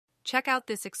Check out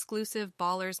this exclusive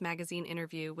Ballers magazine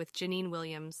interview with Jineen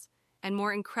Williams and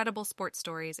more incredible sports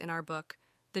stories in our book,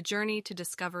 The Journey to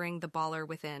Discovering the Baller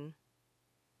Within.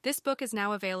 This book is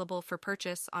now available for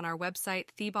purchase on our website,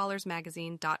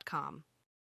 theballersmagazine.com.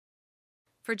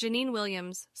 For Jineen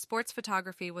Williams, sports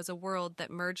photography was a world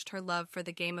that merged her love for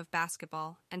the game of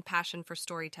basketball and passion for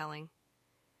storytelling.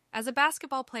 As a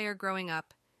basketball player growing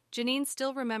up, Jineen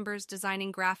still remembers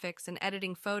designing graphics and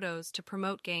editing photos to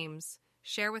promote games,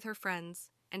 share with her friends,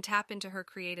 and tap into her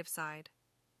creative side.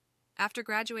 After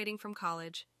graduating from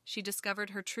college, she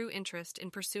discovered her true interest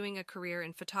in pursuing a career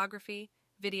in photography,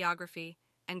 videography,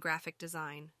 and graphic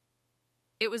design.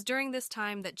 It was during this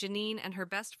time that Jineen and her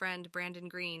best friend Brandon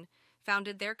Green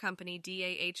founded their company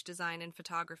DAH Design and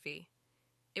Photography.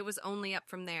 It was only up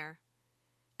from there.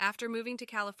 After moving to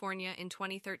California in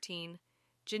 2013,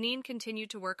 Jineen continued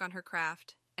to work on her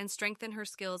craft and strengthen her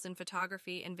skills in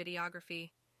photography and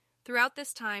videography. Throughout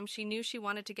this time, she knew she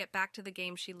wanted to get back to the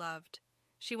game she loved.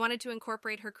 She wanted to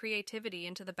incorporate her creativity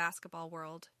into the basketball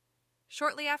world.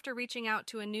 Shortly after reaching out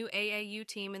to a new AAU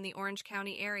team in the Orange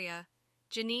County area,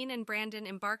 Jineen and Brandon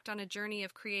embarked on a journey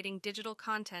of creating digital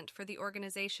content for the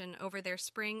organization over their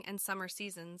spring and summer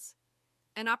seasons,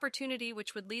 an opportunity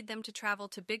which would lead them to travel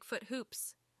to Bigfoot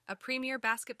Hoops, a premier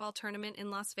basketball tournament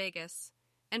in Las Vegas,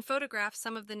 and photograph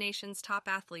some of the nation's top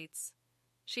athletes.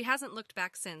 She hasn't looked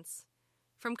back since.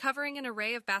 From covering an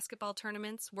array of basketball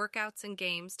tournaments, workouts, and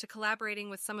games to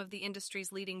collaborating with some of the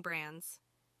industry's leading brands,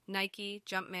 Nike,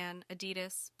 Jumpman,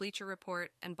 Adidas, Bleacher Report,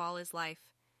 and Ball is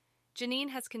Life, Jineen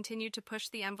has continued to push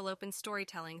the envelope in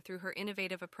storytelling through her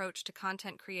innovative approach to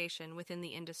content creation within the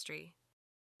industry.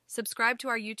 Subscribe to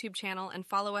our YouTube channel and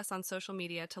follow us on social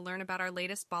media to learn about our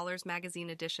latest Ballers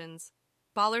magazine editions,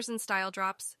 Ballers and Style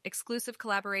Drops, exclusive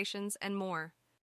collaborations, and more.